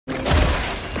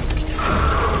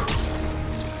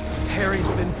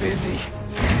busy.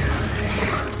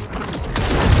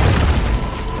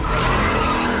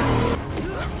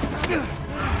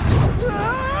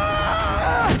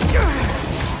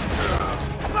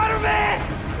 Spider-Man!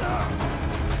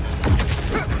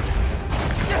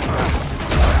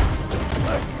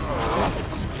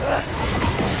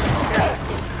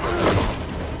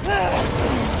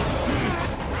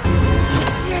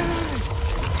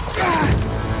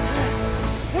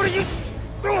 What are you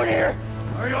doing here?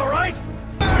 Are you all right?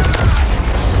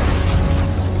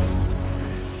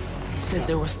 He said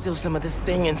there was still some of this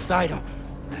thing inside him.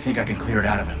 I think I can clear it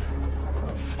out of him.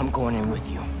 I'm going in with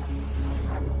you.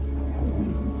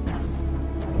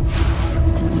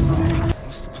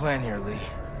 What's the plan here, Lee?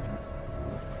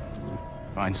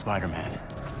 Find Spider-Man.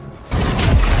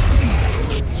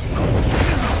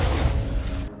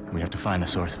 We have to find the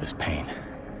source of his pain.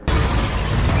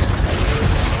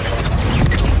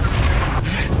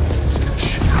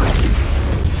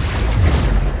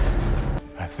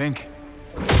 I think...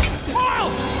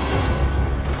 Miles!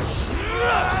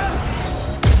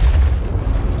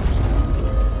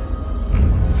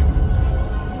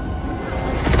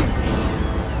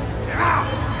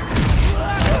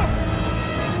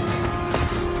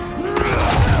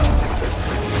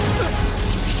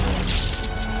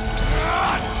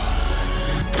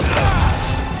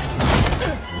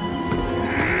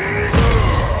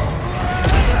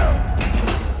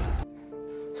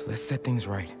 So let's set things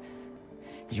right.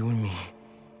 You and me.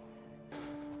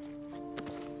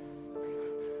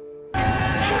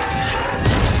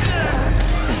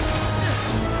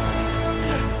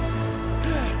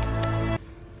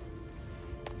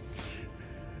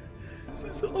 This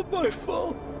is all my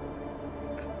fault.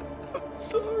 I'm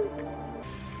sorry.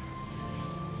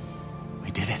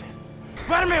 We did it.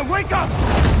 Spider-Man, wake up!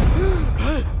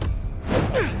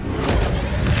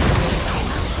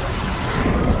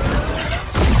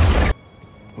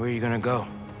 Where are you gonna go?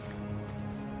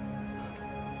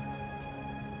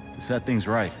 To set things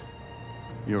right.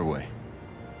 Your way.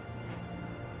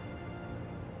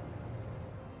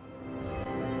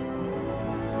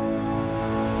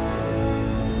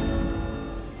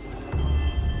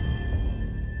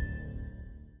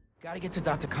 Gotta get to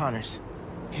Dr. Connors.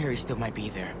 Harry still might be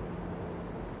there.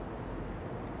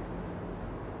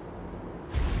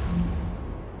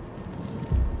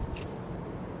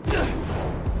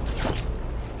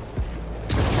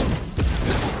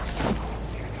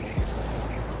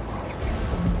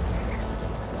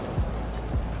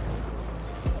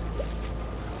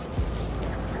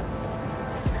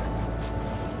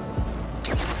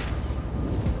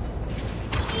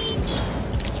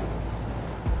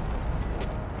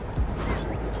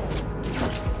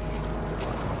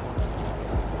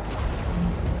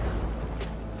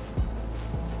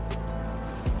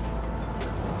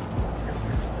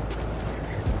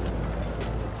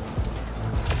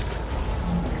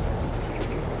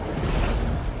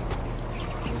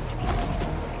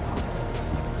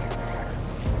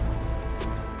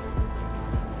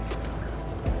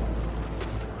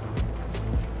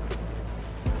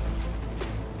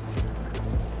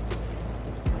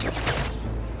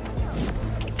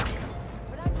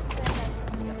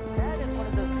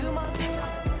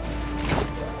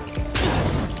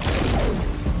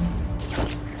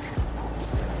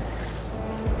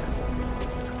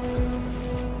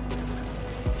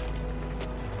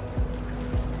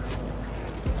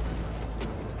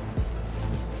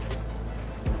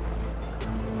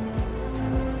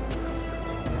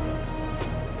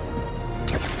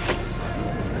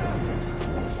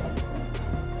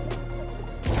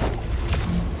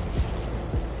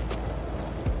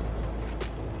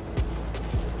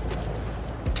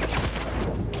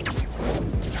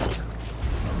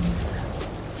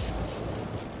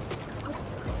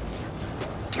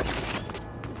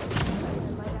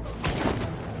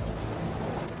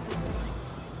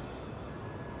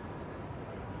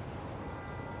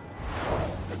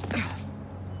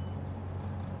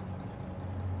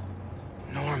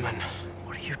 Norman,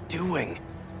 what are you doing?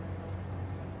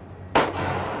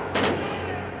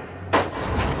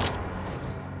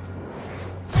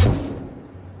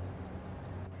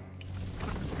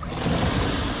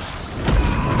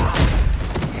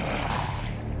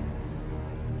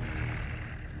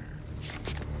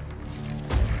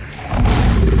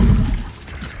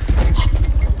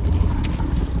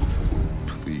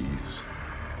 Please.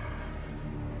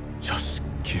 Just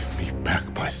give me back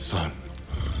my son.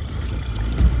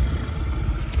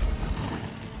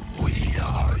 We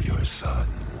are your son.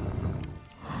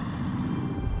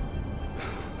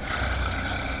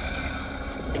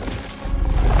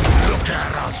 Look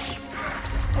at us!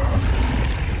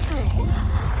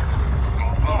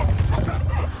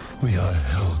 We are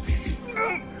healthy,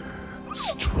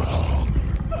 strong.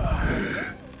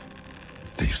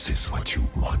 This is what you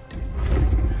wanted,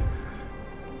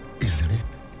 isn't it?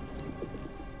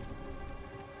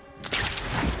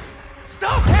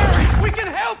 Stop, Harry! We can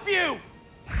help you!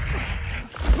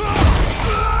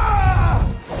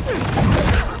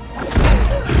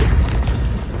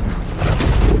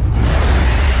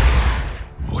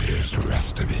 Where's the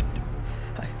rest of it?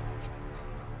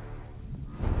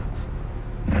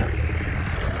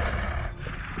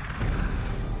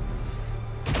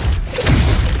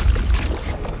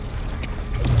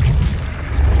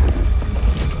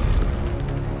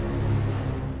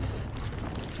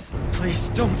 Please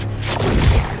don't.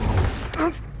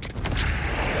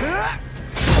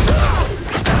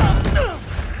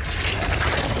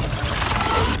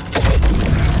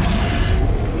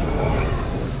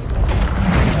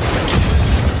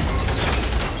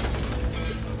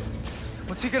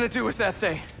 What's he gonna do with that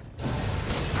thing? I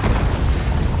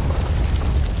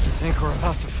think we're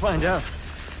about to find out.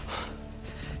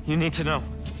 You need to know.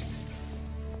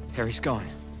 Harry's gone.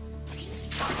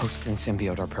 Host and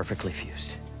symbiote are perfectly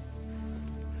fused.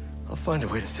 I'll find a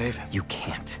way to save him. You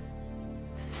can't.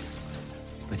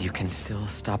 But you can still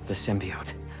stop the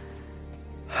symbiote.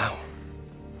 How?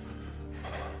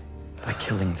 By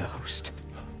killing the host.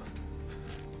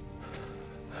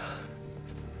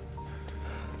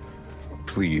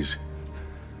 Please.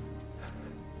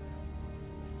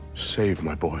 Save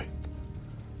my boy.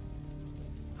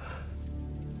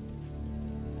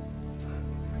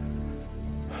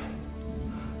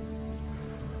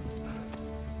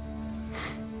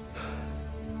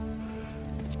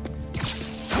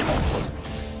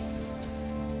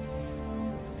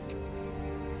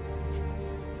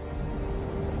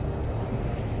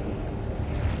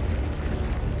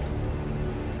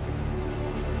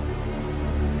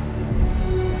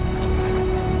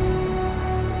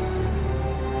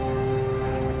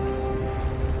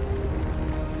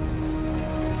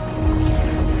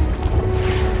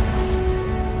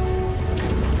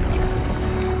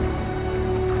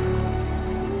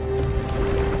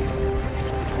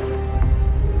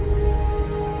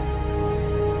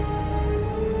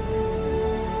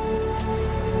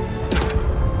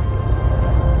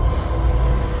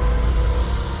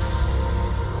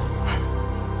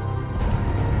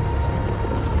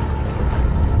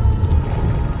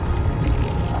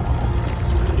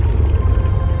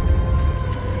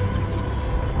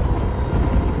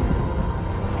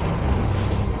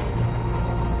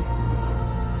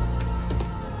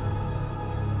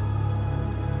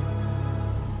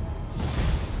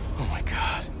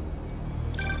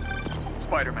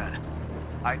 Spider-Man,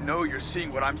 I know you're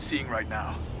seeing what I'm seeing right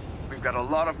now. We've got a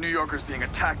lot of New Yorkers being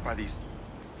attacked by these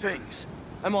things.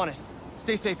 I'm on it.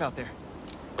 Stay safe out there.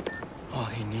 All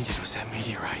he needed was that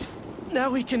meteorite.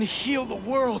 Now he can heal the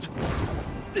world.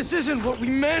 This isn't what we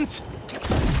meant.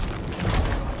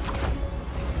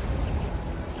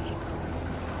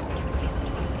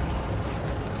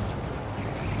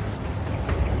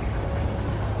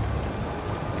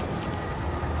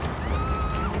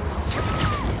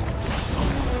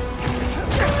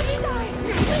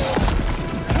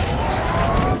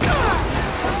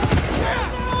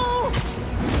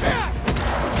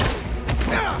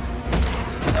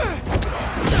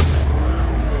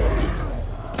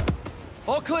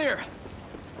 All clear.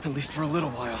 At least for a little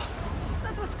while.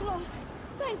 That was close.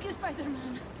 Thank you,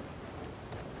 Spider-Man.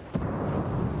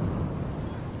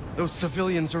 Those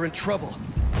civilians are in trouble.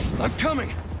 I'm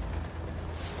coming!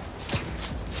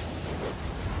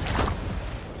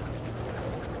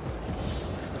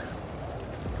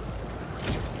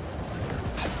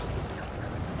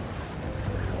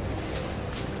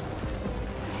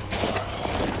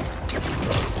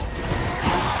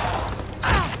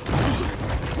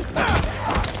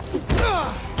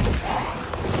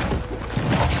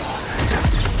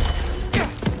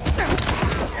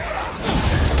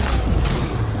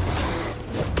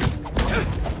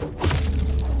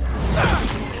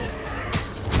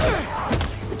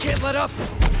 Can't let up!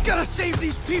 Gotta save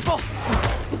these people!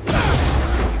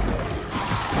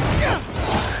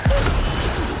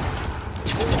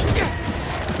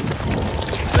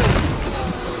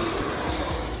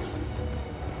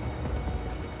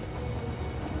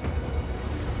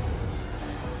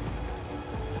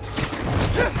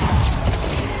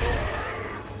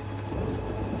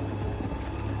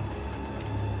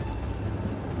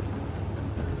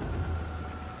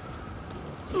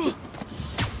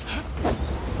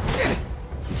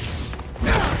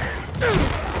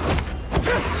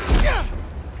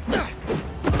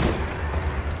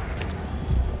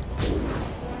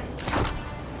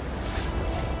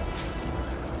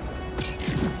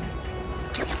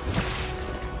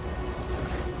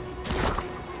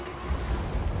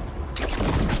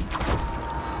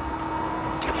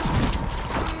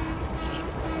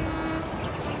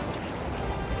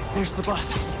 There's the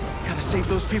bus. Gotta save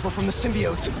those people from the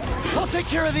symbiotes. I'll take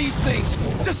care of these things.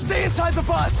 Just stay inside the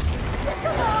bus. Get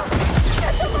them off!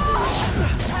 Get them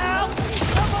off! Help!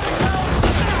 Somebody help!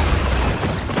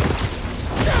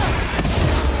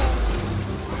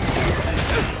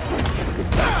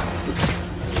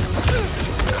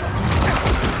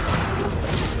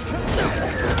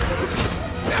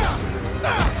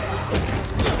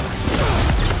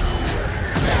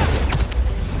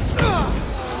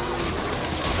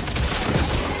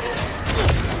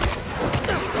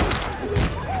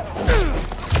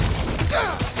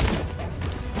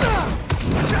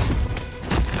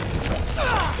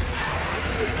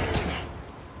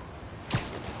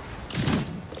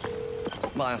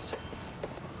 Miles,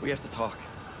 we have to talk.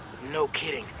 No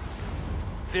kidding.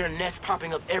 There are nests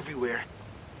popping up everywhere.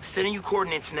 Sending you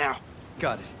coordinates now.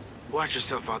 Got it. Watch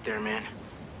yourself out there, man.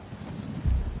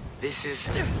 This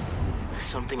is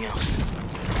something else.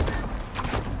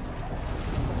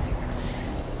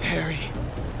 Harry.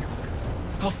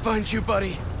 I'll find you,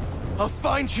 buddy. I'll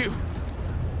find you.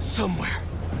 Somewhere.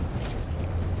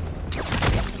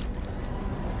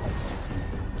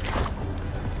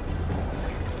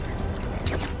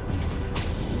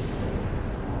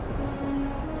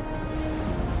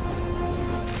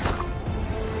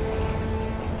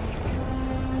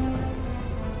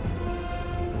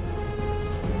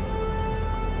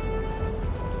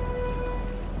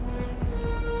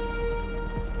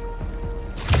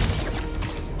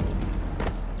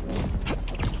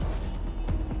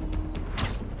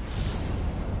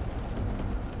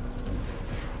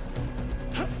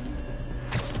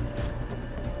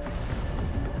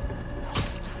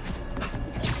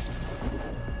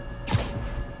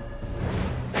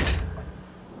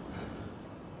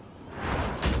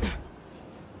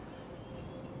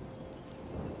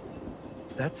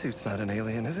 That suit's not an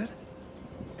alien, is it?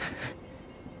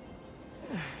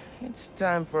 It's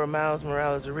time for a Miles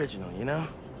Morales original, you know?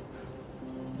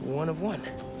 One of one.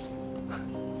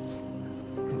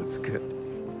 It looks good.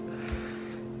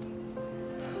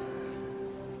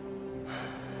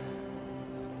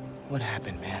 What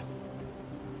happened, man?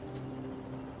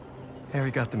 Harry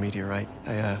got the meteorite.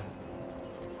 I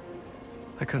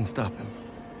couldn't stop him.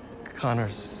 Connor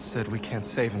said we can't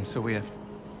save him, so we have...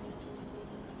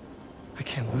 I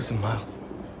can't lose him, Miles.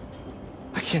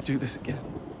 I can't do this again.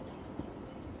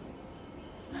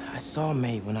 I saw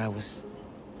May when I was...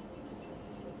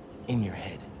 in your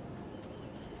head.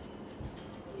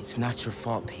 It's not your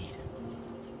fault, Pete.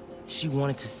 She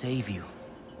wanted to save you.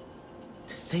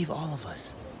 To save all of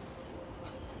us.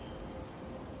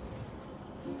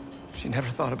 She never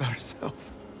thought about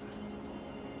herself.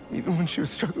 Even when she was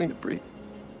struggling to breathe.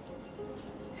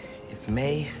 If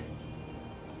May,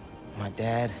 my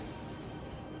dad,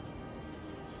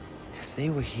 if they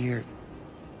were here,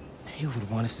 they would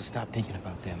want us to stop thinking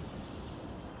about them.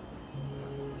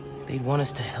 They'd want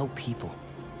us to help people,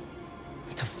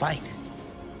 to fight.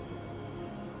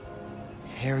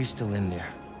 Harry's still in there.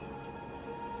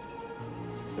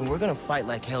 And we're gonna fight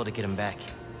like hell to get him back.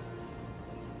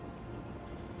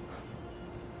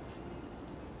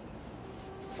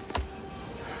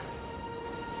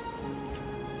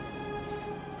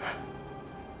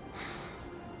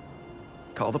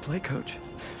 Call the play, coach.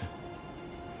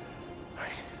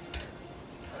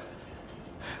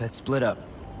 Let's split up.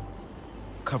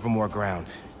 Cover more ground.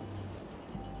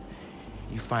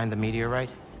 You find the meteorite,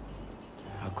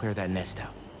 I'll clear that nest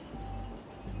out.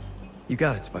 You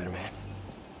got it, Spider-Man.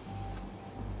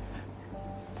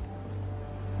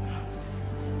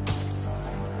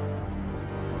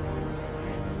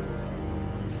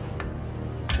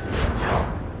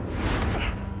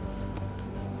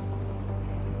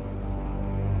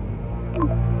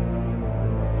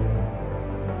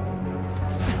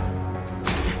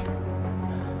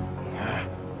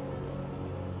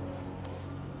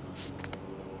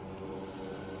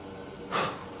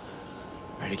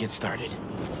 Ready to get started.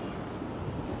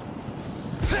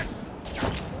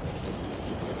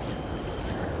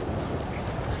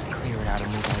 Clear it out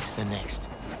and move on to the next.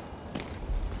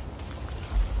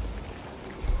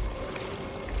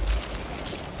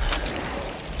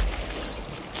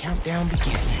 Countdown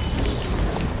begin.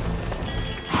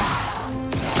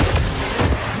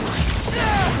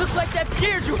 Looks like that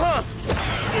scared you, huh?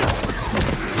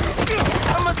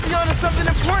 I must be onto something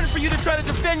important for you to try to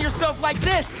defend yourself like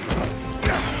this.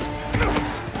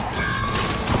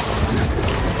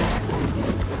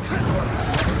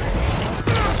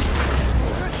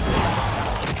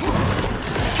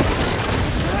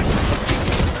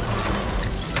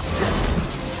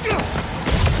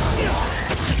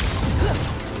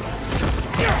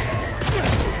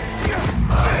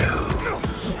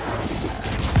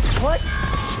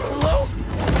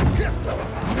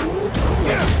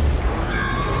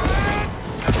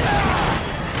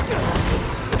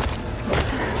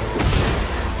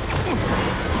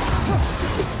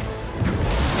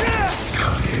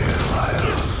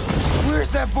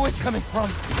 that voice coming from?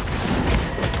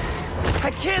 I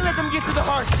can't let them get to the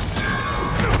heart!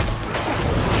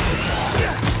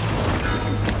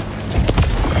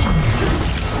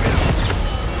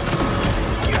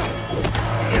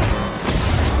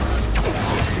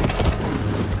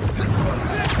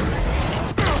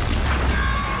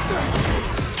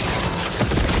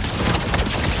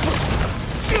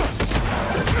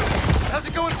 How's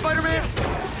it going, Spider-Man?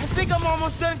 I think I'm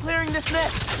almost done clearing this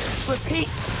nest. But Pete,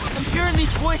 I'm hearing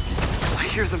these voices. I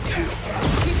hear them too.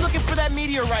 He's looking for that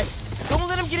meteorite. Don't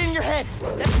let him get in your head.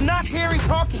 That's not Harry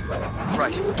talking.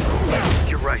 Right.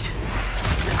 You're right.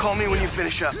 Call me when you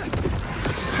finish up.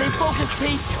 Stay focused,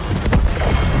 Pete.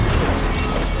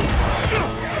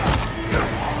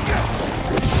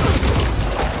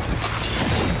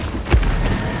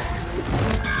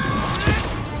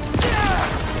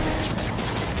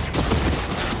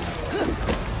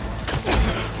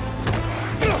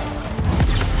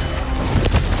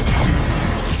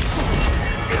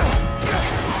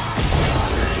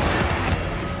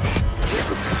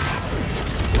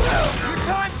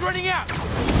 Running out!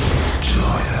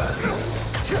 Join us.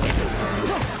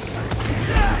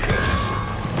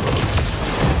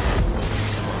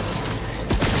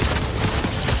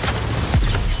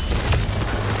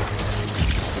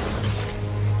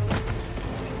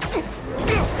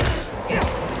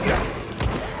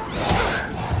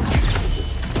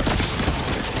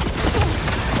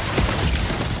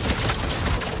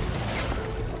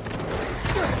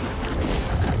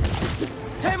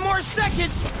 10 more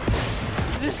seconds!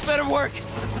 This better work.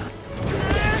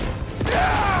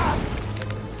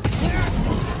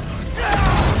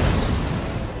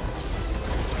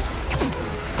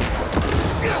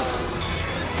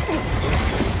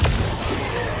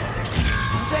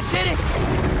 That did it!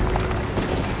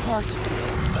 Heart.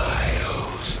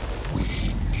 Miles, we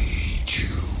need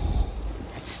you.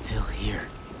 It's still here.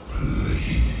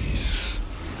 Please,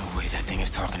 No way that thing is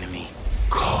talking to me.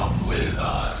 come with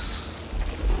us.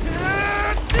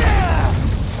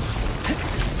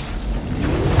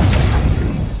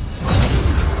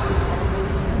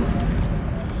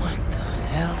 What the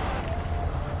hell?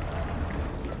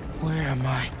 Where am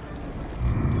I?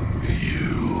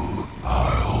 You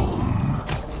are home.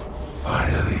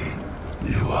 Finally,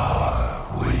 you are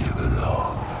where you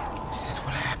belong. Is this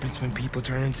what happens when people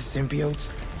turn into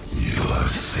symbiotes? You are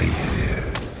safe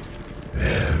here.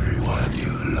 Everyone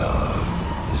you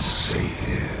love is safe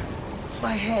here.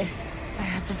 My head. I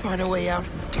have to find a way out.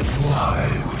 Why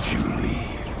would you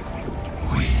leave?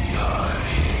 We are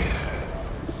here.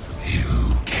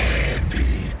 You can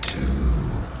be too.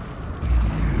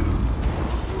 You,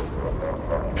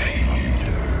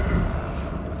 Peter,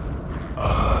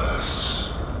 us.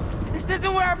 This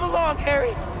isn't where I belong,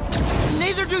 Harry.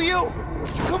 Neither do you.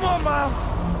 Come on, Miles.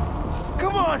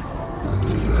 Come on.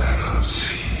 Let us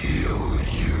heal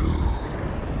you.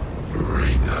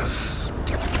 Bring us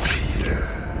Peter.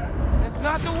 That's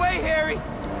not the way, Harry.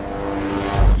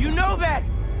 You know that.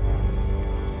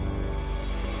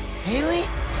 Haley?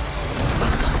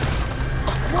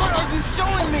 What are you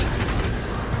showing me?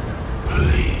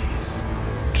 Please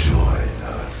join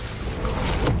us.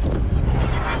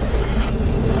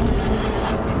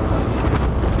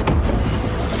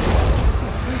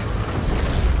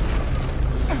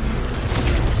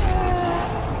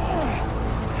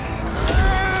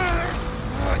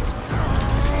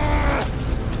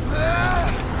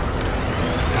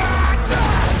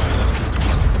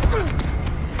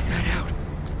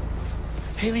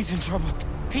 Haley's in trouble.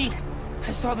 Pete,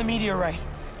 I saw the meteorite.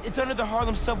 It's under the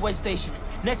Harlem subway station,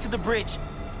 next to the bridge.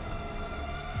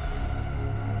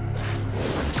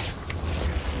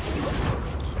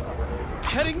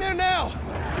 Heading there now!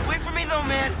 Wait for me though,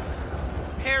 man.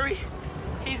 Harry,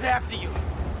 he's after you.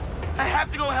 I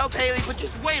have to go help Haley, but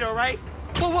just wait, all right?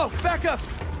 Whoa, back up!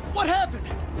 What happened?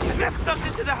 I got sucked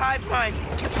into the hive mind.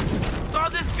 Saw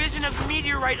this vision of the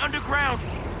meteorite underground.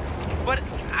 But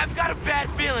I've got a bad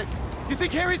feeling. You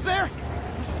think Harry's there?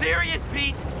 I'm serious,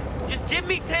 Pete. Just give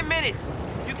me 10 minutes.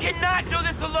 You cannot do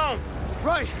this alone.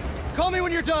 Right. Call me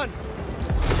when you're done.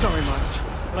 Sorry, Miles,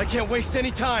 but I can't waste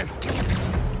any time.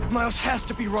 Miles has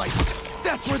to be right.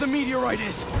 That's where the meteorite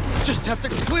is. Just have to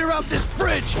clear out this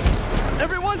bridge.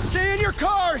 Everyone stay in your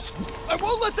cars. I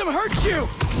won't let them hurt you.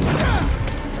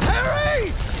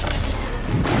 Harry!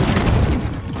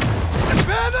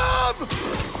 Venom!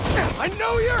 I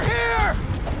know you're here!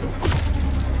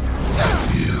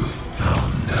 You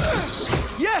found us.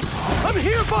 Yes! I'm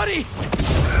here, buddy!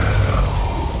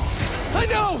 I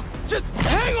know! Just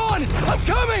hang on! I'm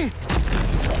coming!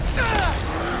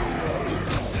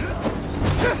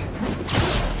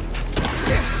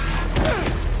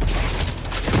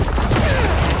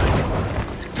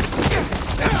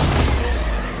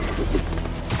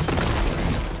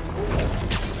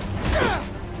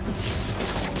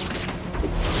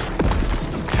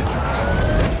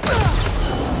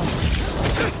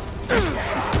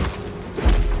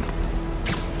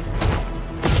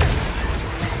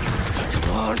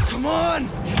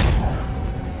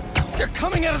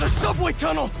 coming out of the subway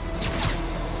tunnel!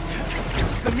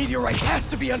 The meteorite has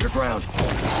to be underground!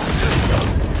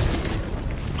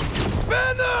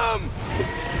 Venom!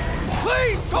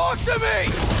 Please talk to me!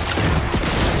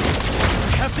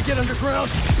 I have to get underground.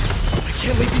 I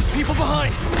can't leave these people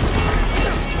behind.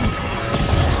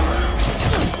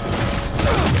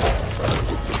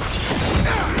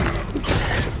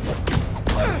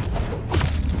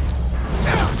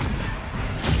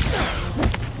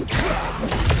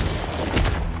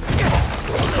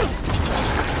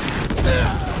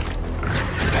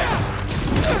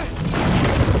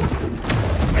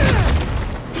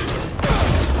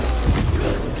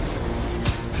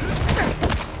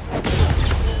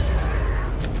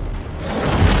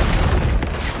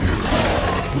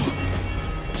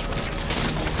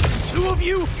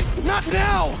 Not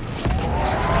now!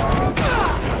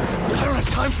 I don't have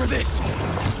time for this.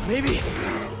 Maybe?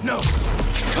 No.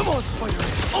 Come on, Spider-Man.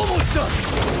 Almost done.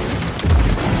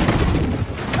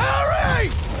 Harry!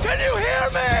 Can you hear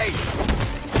me?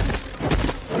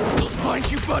 I'll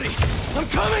find you, buddy. I'm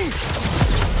coming!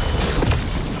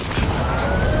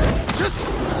 Just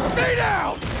stay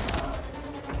down!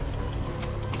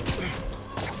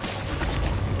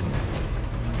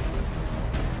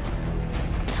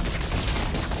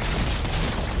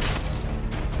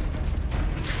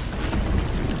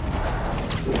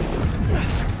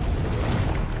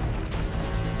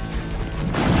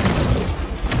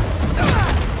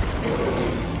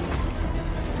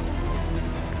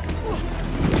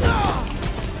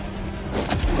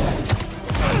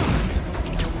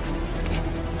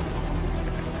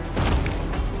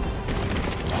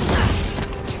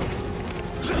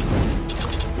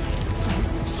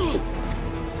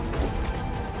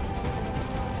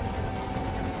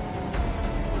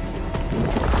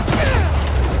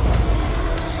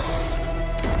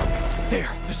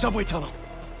 Subway tunnel.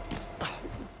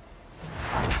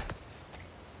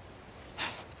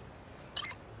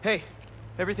 Hey,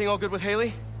 everything all good with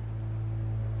Haley?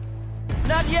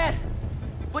 Not yet,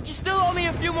 but you still owe me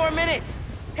a few more minutes.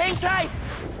 Hang tight.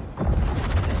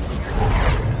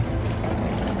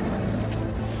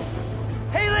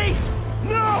 Haley,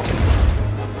 no!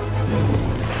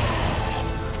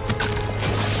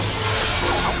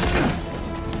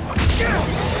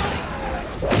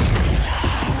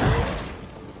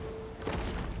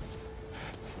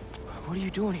 What are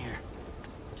you doing here?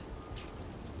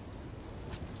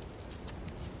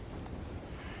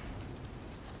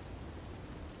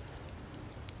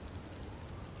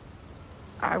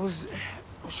 I was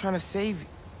trying to save you.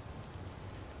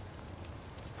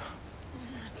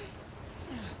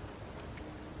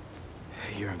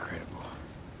 You're incredible.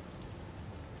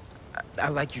 I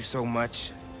like you so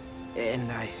much,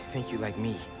 and I think you like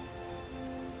me.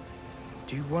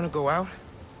 Do you want to go out?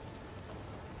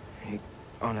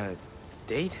 On a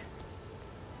date?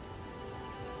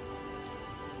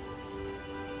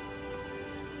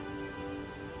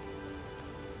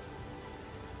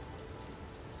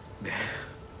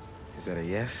 Is that a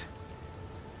yes?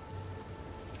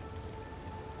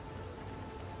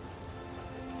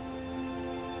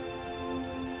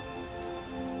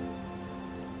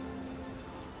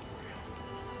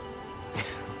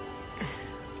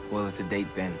 Well, it's a date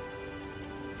then.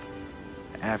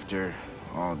 After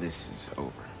all this is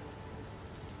over.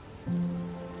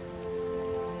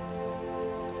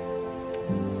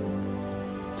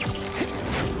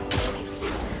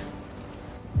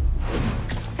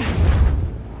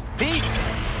 Pete!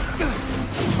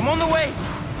 I'm on the way!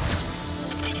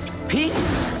 Pete?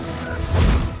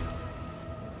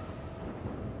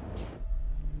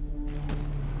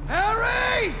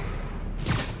 Harry!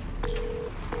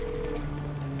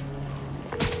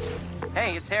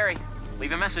 Hey, it's Harry.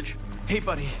 Leave a message. Hey,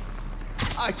 buddy.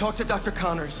 I talked to Dr.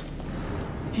 Connors.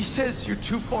 He says you're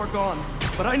too far gone,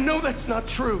 but I know that's not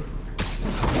true.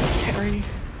 Harry,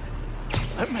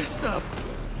 I messed up.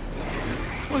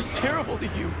 I was terrible to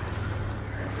you.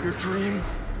 Your dream,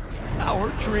 our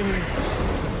dream,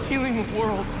 healing the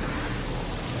world.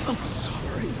 I'm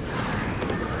sorry.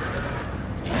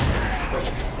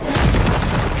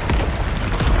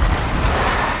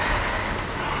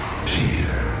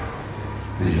 Peter,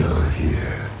 you're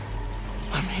here.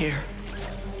 I'm here.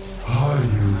 Are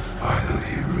you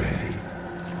finally ready?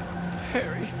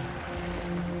 Harry,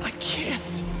 I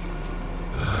can't.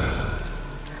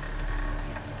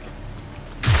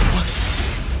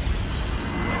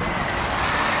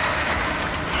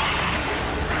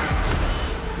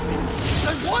 I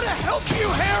want to help you,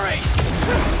 Harry!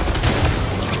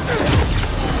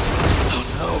 Oh,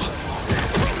 no.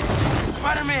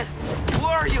 Spider-Man, who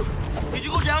are you? Did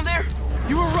you go down there?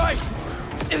 You were right.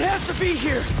 It has to be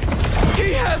here!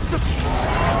 He has to...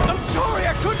 I'm sorry,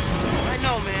 I couldn't... I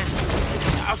know, man.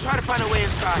 I'll try to find a way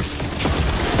inside.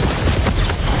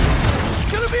 It's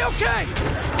gonna be okay!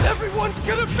 Everyone's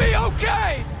gonna be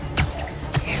okay!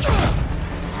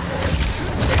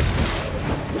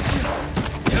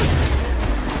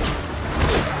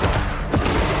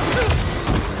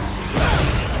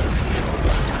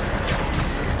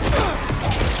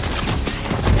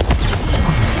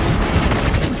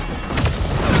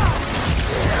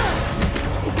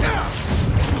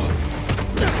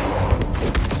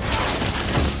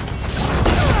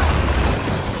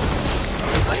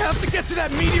 To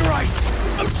that meteorite!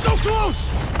 I'm so close!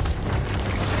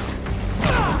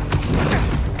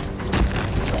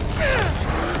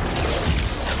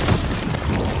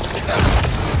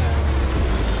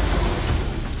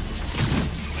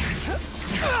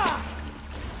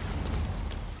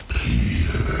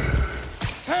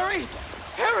 Harry!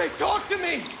 Harry, talk to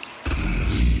me!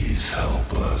 Please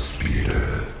help us,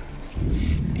 Peter.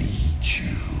 We need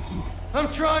you. I'm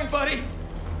trying, buddy.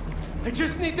 I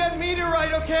just need that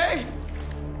meteorite, okay?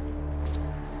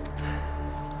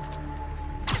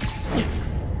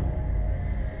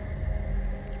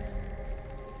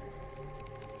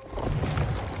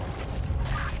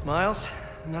 Miles,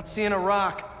 I'm not seeing a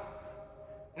rock.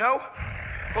 No?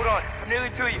 Hold on, I'm nearly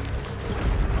to you.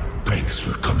 Thanks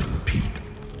for coming, Pete.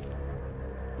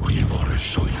 We want to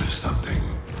show you something.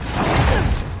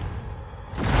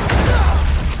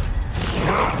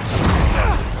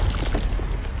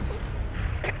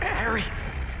 Harry,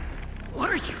 what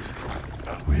are you?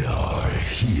 We are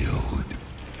healed.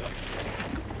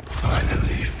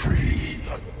 Finally free.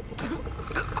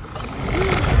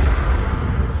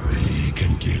 We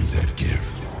can give that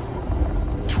gift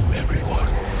to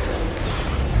everyone.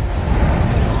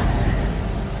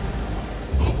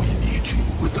 But we need you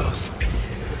with us, Pete.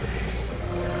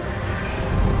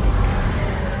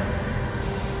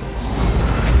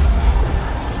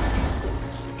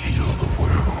 Heal the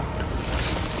world.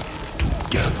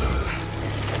 Together.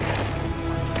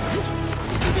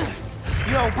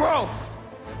 Yo, bro!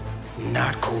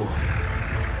 Not cool.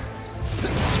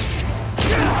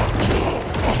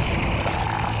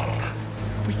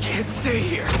 We can't stay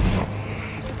here.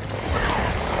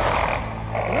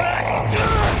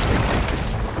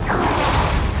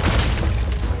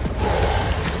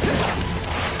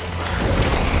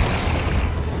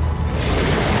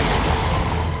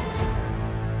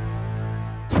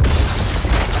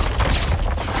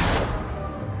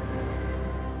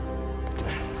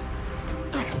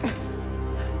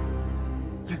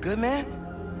 You good, man?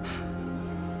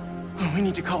 We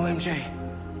need to call MJ.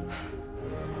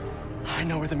 I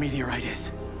know where the meteorite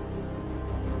is.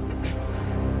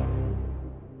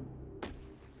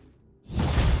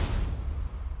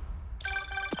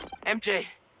 MJ,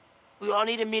 we all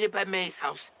need to meet up at May's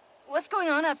house. What's going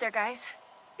on out there, guys?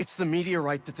 It's the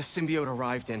meteorite that the symbiote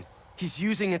arrived in. He's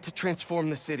using it to transform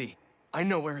the city. I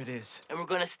know where it is. And we're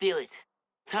gonna steal it.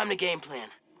 Time to game plan.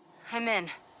 I'm in.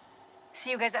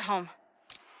 See you guys at home.